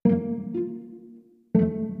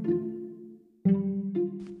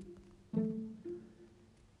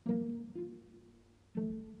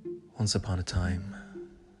Once upon a time.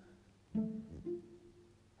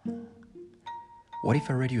 What if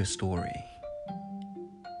I read you a story,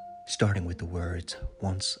 starting with the words,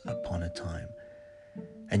 once upon a time,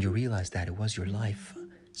 and you realized that it was your life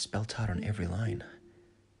spelt out on every line?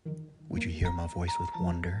 Would you hear my voice with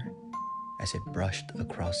wonder as it brushed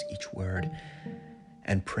across each word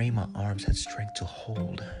and pray my arms had strength to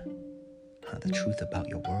hold the truth about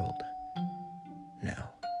your world? Now,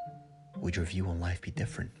 would your view on life be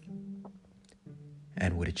different?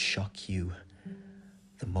 And would it shock you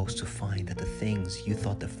the most to find that the things you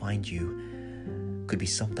thought defined you could be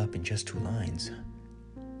summed up in just 2 lines?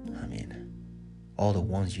 I mean, all the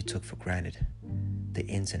ones you took for granted, the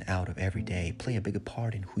ins and out of every day, play a bigger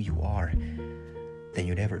part in who you are than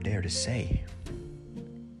you'd ever dare to say.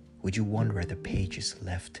 Would you wonder at the pages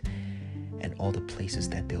left and all the places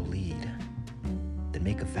that they'll lead? Then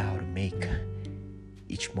make a vow to make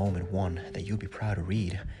each moment one that you'll be proud to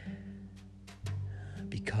read,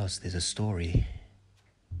 because there's a story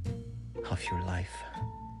of your life.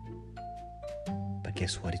 But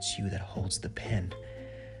guess what? It's you that holds the pen,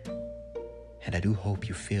 and I do hope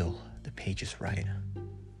you feel the pages right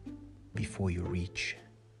before you reach